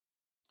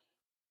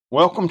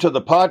Welcome to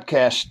the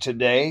podcast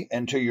today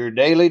and to your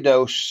daily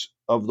dose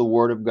of the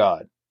Word of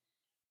God.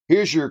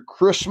 Here's your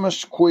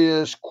Christmas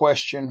quiz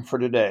question for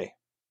today.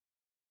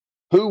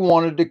 Who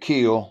wanted to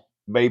kill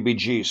baby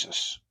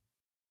Jesus?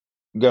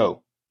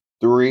 Go.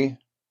 3,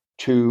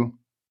 2,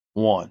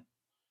 1.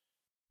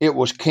 It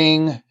was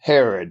King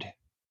Herod.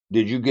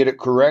 Did you get it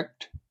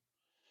correct?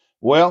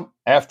 Well,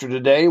 after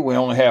today, we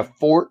only have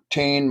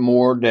 14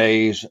 more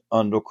days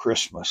until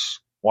Christmas.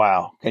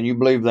 Wow. Can you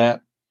believe that?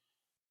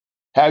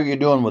 How are you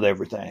doing with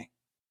everything?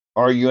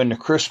 Are you in the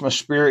Christmas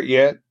spirit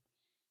yet?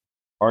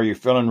 Are you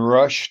feeling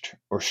rushed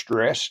or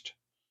stressed?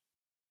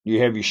 Do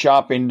you have your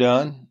shopping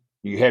done?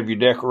 Do you have your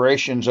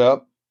decorations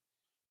up?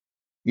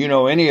 You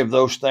know, any of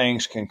those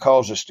things can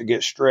cause us to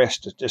get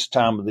stressed at this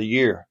time of the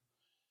year.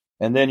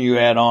 And then you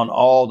add on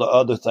all the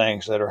other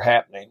things that are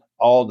happening,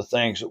 all the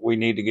things that we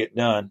need to get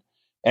done.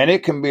 And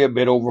it can be a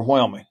bit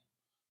overwhelming.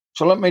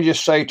 So let me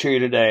just say to you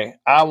today,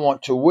 I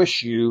want to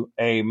wish you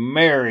a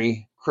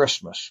Merry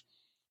Christmas.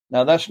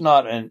 Now, that's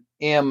not an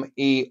Merry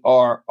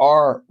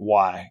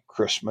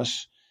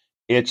Christmas.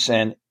 It's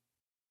an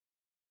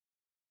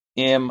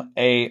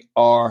Mary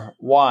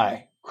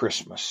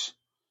Christmas.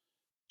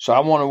 So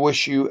I want to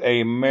wish you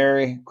a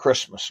Merry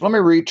Christmas. Let me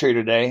read to you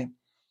today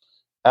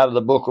out of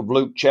the book of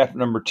Luke, chapter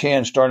number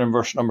 10, starting in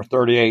verse number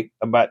 38,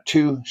 about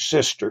two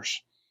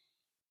sisters.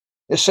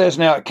 It says,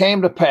 "Now it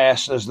came to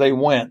pass as they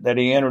went that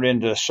he entered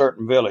into a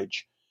certain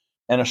village,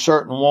 and a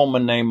certain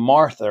woman named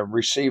Martha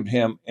received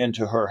him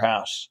into her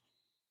house.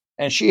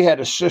 And she had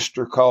a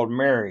sister called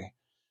Mary,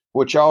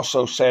 which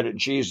also sat at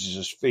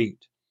Jesus'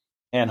 feet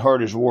and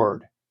heard his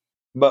word.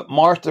 But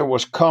Martha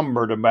was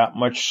cumbered about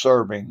much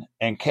serving,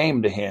 and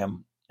came to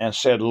him and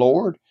said,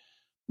 Lord,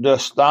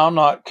 dost thou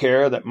not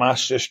care that my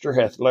sister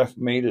hath left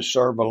me to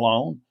serve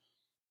alone?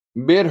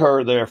 Bid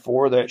her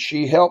therefore that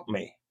she help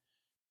me.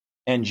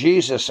 And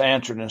Jesus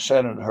answered and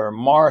said unto her,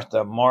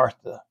 Martha,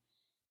 Martha,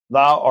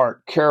 thou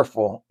art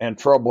careful and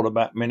troubled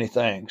about many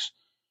things,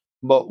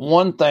 but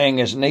one thing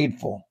is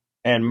needful,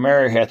 and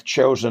Mary hath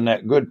chosen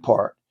that good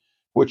part,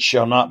 which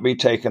shall not be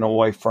taken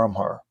away from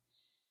her."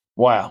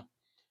 Wow.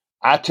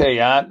 I tell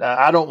you,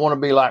 I don't want to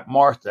be like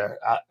Martha.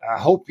 I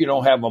hope you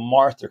don't have a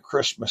Martha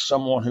Christmas,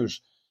 someone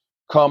who's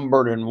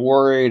cumbered and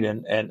worried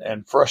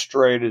and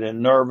frustrated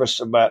and nervous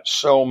about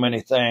so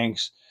many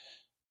things.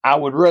 I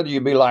would rather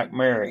you be like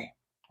Mary.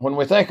 When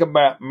we think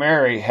about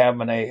Mary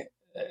having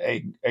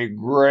a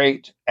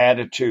great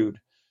attitude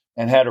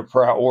and had her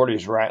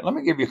priorities right, let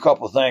me give you a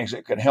couple of things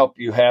that can help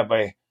you have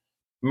a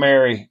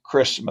Merry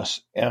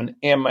Christmas, an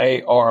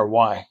Mary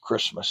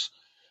Christmas.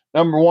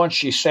 Number one,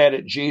 she sat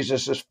at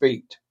Jesus'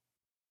 feet.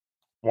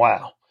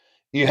 Wow.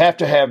 You have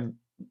to have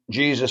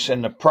Jesus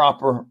in the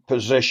proper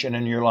position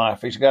in your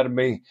life. You got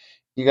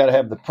to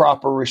have the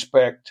proper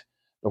respect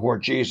of where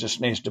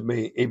Jesus needs to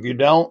be. If you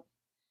don't,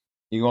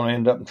 you're going to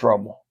end up in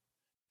trouble.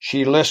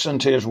 She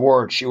listened to his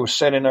words. She was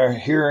sitting there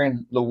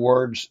hearing the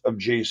words of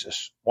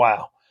Jesus.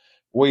 Wow.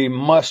 We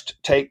must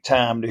take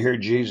time to hear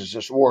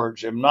Jesus'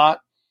 words. If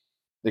not,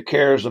 the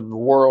cares of the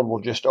world will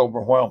just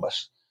overwhelm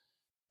us.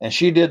 And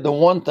she did the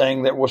one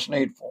thing that was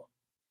needful.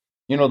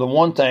 You know, the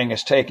one thing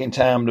is taking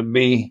time to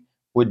be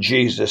with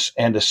Jesus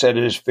and to sit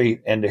at his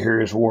feet and to hear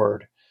his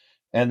word.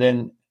 And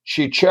then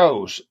she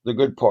chose the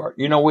good part.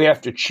 You know, we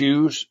have to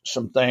choose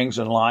some things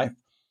in life.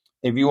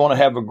 If you want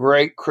to have a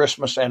great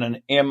Christmas and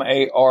an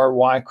Mary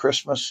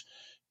Christmas,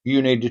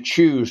 you need to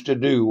choose to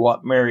do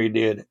what Mary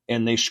did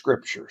in these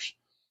scriptures.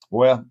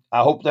 Well,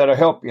 I hope that'll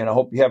help you, and I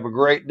hope you have a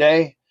great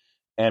day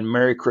and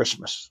Merry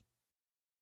Christmas.